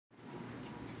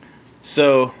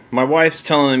So, my wife's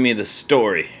telling me the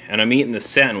story, and I'm eating the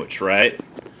sandwich, right?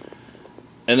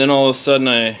 And then all of a sudden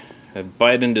I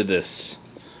bite into this.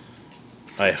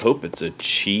 I hope it's a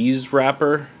cheese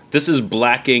wrapper. This is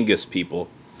Black Angus, people.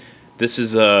 This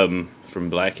is from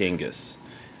Black Angus.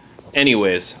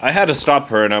 Anyways, I had to stop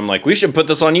her, and I'm like, we should put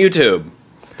this on YouTube.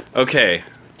 Okay.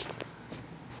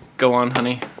 Go on,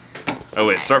 honey. Oh,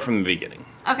 wait, start from the beginning.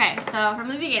 Okay, so from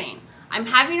the beginning. I'm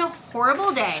having a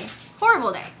horrible day.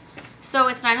 Horrible day. So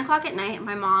it's 9 o'clock at night.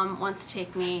 My mom wants to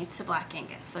take me to Black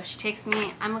Angus. So she takes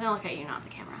me, I'm going to look at you, not the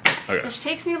camera. Okay. So she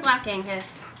takes me to Black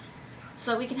Angus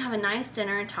so that we can have a nice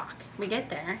dinner and talk. We get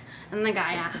there, and the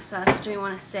guy asks us, do we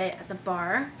want to sit at the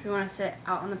bar, do we want to sit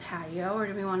out on the patio, or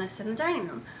do we want to sit in the dining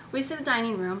room? We sit in the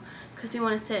dining room because we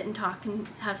want to sit and talk and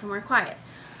have somewhere quiet.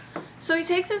 So he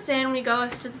takes us in, we go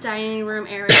to the dining room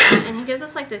area, and he gives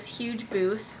us like this huge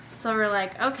booth. So we're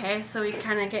like, okay, so we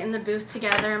kind of get in the booth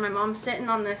together, and my mom's sitting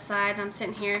on this side, and I'm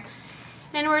sitting here,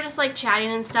 and we're just like chatting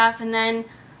and stuff, and then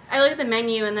I look at the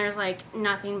menu, and there's like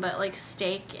nothing but like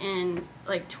steak and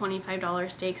like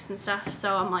 $25 steaks and stuff,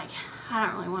 so I'm like, I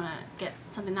don't really want to get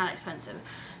something that expensive.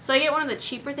 So I get one of the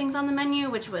cheaper things on the menu,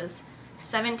 which was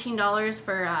 $17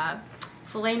 for a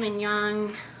filet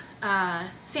mignon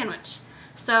sandwich.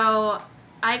 So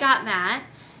I got that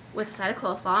with a side of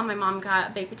coleslaw. My mom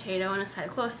got a baked potato and a side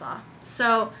of coleslaw.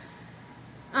 So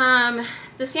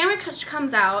the sandwich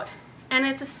comes out, and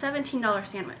it's a $17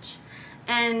 sandwich.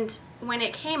 And when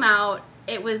it came out,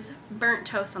 it was burnt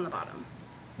toast on the bottom.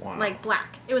 Wow. Like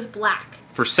black. It was black.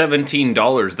 For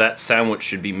 $17, that sandwich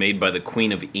should be made by the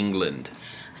Queen of England.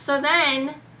 So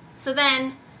then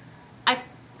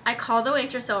I call the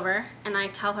waitress over, and I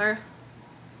tell her,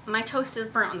 my toast is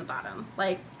burnt on the bottom.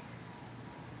 Like,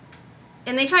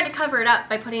 and they tried to cover it up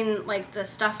by putting like the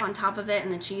stuff on top of it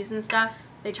and the cheese and stuff.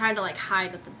 They tried to like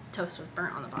hide that the toast was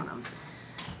burnt on the bottom.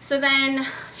 So then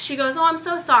she goes, oh, I'm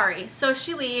so sorry. So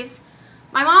she leaves.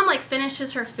 My mom like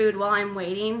finishes her food while I'm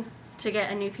waiting to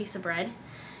get a new piece of bread.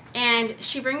 And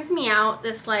she brings me out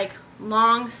this like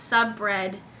long sub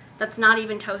bread that's not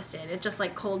even toasted. It's just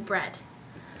like cold bread.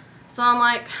 So I'm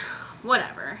like,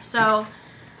 whatever. So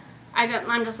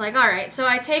I'm just like, all right. So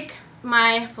I take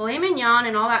my filet mignon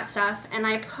and all that stuff, and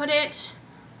I put it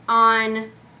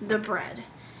on the bread.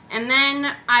 And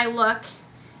then I look,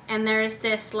 and there's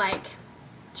this like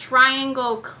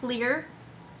triangle clear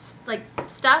like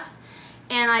stuff,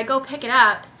 and I go pick it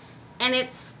up, and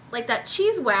it's like that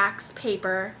cheese wax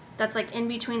paper that's like in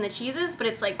between the cheeses, but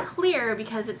it's like clear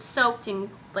because it's soaked in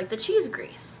like the cheese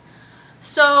grease.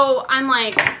 So I'm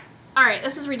like, all right,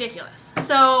 this is ridiculous.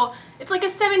 So it's like a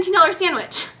 $17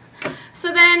 sandwich.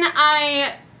 So then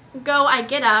I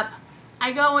get up,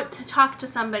 I go to talk to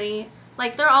somebody,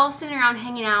 like they're all sitting around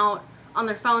hanging out on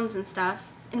their phones and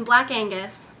stuff in Black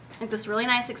Angus, like this really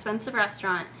nice expensive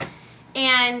restaurant,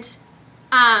 and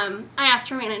I asked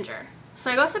for a manager.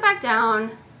 So I go sit back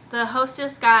down, the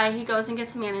hostess guy, he goes and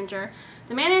gets a manager.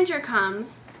 The manager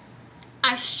comes,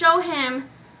 I show him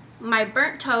my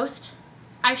burnt toast,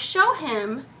 I show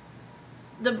him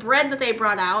the bread that they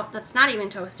brought out that's not even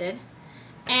toasted,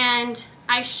 and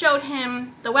I showed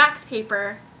him the wax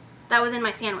paper that was in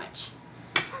my sandwich.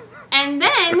 And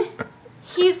then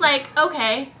he's like,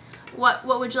 okay, what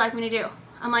would you like me to do?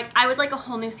 I'm like, I would like a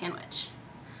whole new sandwich.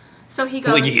 So he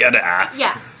goes... Like he had to ask?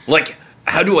 Yeah. Like,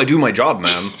 how do I do my job,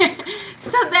 ma'am?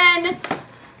 So then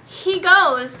he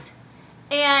goes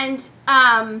and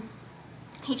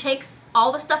he takes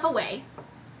all the stuff away,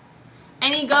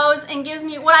 and he goes and gives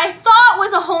me what I thought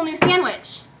was a whole new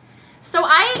sandwich. So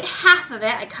I ate half of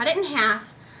it. I cut it in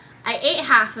half. I ate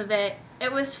half of it.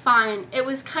 It was fine. It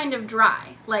was kind of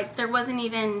dry. Like, there wasn't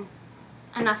even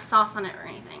enough sauce on it or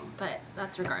anything, but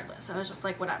that's regardless. I was just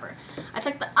like, whatever. I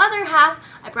took the other half.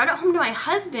 I brought it home to my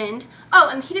husband. Oh,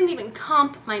 and he didn't even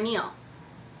comp my meal.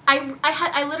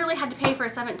 I literally had to pay for a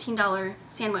 $17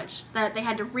 sandwich that they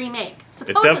had to remake.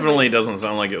 Supposedly. It definitely doesn't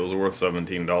sound like it was worth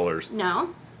 $17.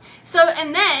 No. So,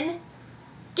 and then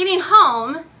getting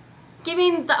home,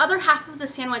 giving the other half of the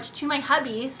sandwich to my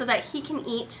hubby so that he can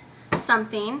eat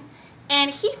something, and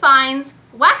he finds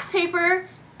wax paper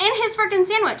in his freaking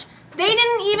sandwich. They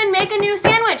didn't even make a new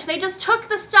sandwich. They just took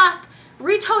the stuff,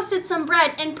 retoasted some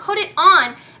bread, and put it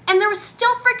on, and there was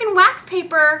still freaking wax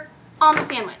paper on the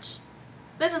sandwich.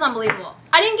 This is unbelievable.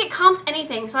 I didn't get comped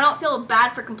anything, so I don't feel bad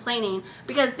for complaining,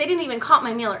 because they didn't even comp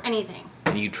my meal or anything.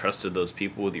 And you trusted those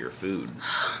people with your food.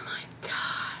 Oh my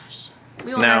gosh.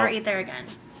 We will never eat there again.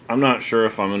 I'm not sure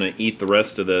if I'm going to eat the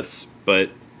rest of this, but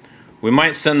we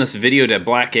might send this video to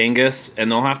Black Angus,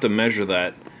 and they'll have to measure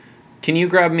that. Can you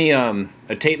grab me a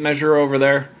tape measure over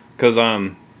there? Because,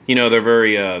 you know, they're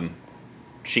very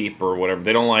cheap or whatever.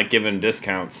 They don't like giving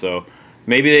discounts, so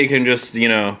maybe they can just, you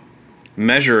know,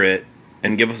 measure it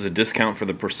and give us a discount for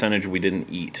the percentage we didn't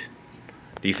eat.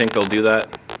 Do you think they'll do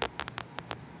that?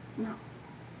 No.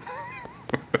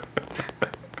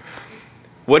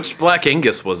 Which Black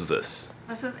Angus was this?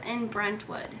 This was in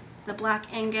Brentwood. The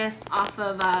Black Angus off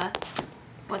of,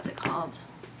 what's it called?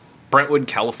 Brentwood,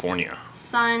 California.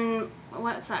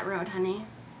 What's that road, honey?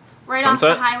 Right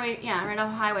Sunset? off the highway, right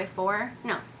off Highway 4.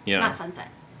 No, Yeah. not Sunset.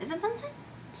 Is it Sunset?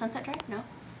 Sunset Drive? No.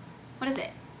 What is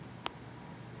it?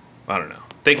 I don't know.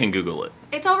 They can Google it.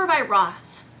 It's over by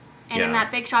Ross. And in Yeah.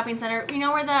 that big shopping center. You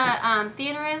know where the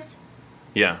theater is?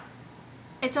 Yeah.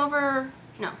 It's over,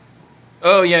 no.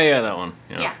 Oh, yeah, that one.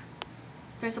 Yeah.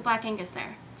 There's a Black Angus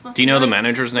there. Do you know the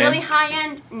manager's name? Really high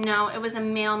end? No, it was a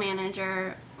male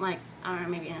manager, like, I don't know,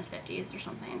 maybe in his 50s or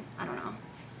something. I don't know.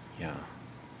 Yeah.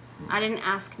 I didn't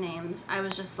ask names. I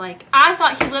was just like, I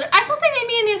thought they made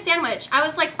me a new sandwich. I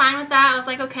was like fine with that. I was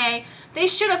like, okay, they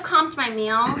should have comped my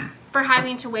meal for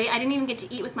having to wait. I didn't even get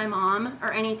to eat with my mom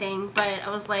or anything, but I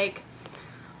was like,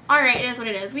 all right, it is what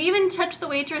it is. We even touched the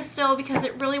waitress still because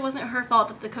it really wasn't her fault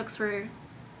that the cooks were,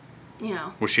 you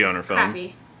know, Was she on her phone?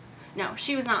 crappy. No,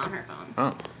 she was not on her phone.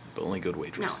 Oh, the only good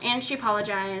waitress. No, and she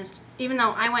apologized. Even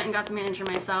though I went and got the manager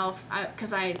myself,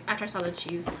 because after I saw the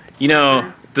cheese. You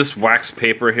know, this wax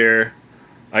paper here,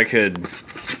 I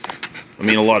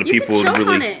mean, a lot of people would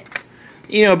really, on it.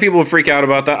 you know, people would freak out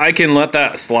about that. I can let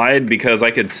that slide because I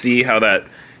could see how that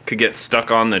could get stuck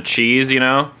on the cheese, you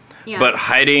know? Yeah. But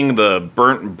hiding the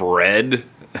burnt bread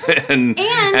and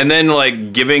then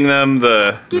like giving them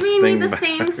giving me the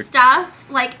same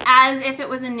stuff, like as if it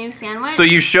was a new sandwich. So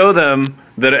you show them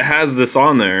that it has this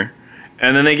on there,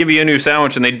 and then they give you a new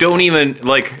sandwich, and they don't even,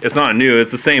 like, it's not new,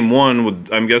 it's the same one with,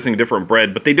 I'm guessing, different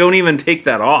bread, but they don't even take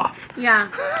that off. Yeah.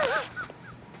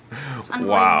 It's unbelievable.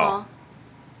 Wow.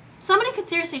 Somebody could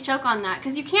seriously choke on that,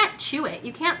 because you can't chew it.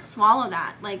 You can't swallow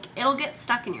that. Like, it'll get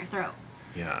stuck in your throat.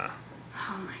 Yeah.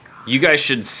 Oh my god. You guys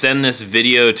should send this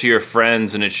video to your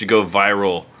friends, and it should go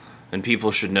viral, and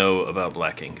people should know about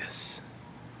Black Angus.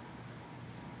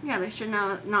 Yeah, they should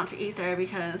know not to eat there,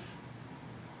 because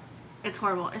it's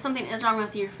horrible. If something is wrong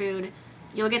with your food,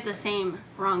 you'll get the same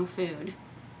wrong food,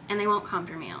 and they won't comp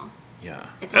your meal. Yeah.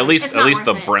 It's At not least worth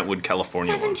the it. Brentwood,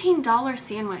 California one. $17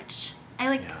 sandwich.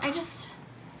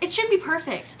 It should be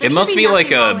perfect. There It should must be like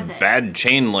nothing wrong a with it. bad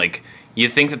chain. Like, you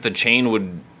think that the chain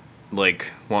would,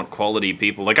 like, want quality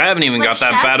people. Like, I haven't even Like got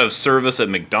that bad of chefs? service at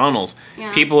McDonald's.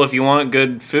 Yeah. People, if you want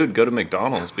good food, go to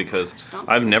McDonald's, because Don't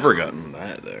I've go to never McDonald's. gotten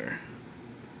that there.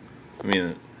 I mean,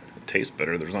 it tastes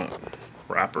better. There's not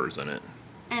wrappers in it.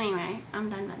 Anyway, I'm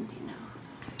done venting now.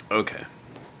 So. Okay.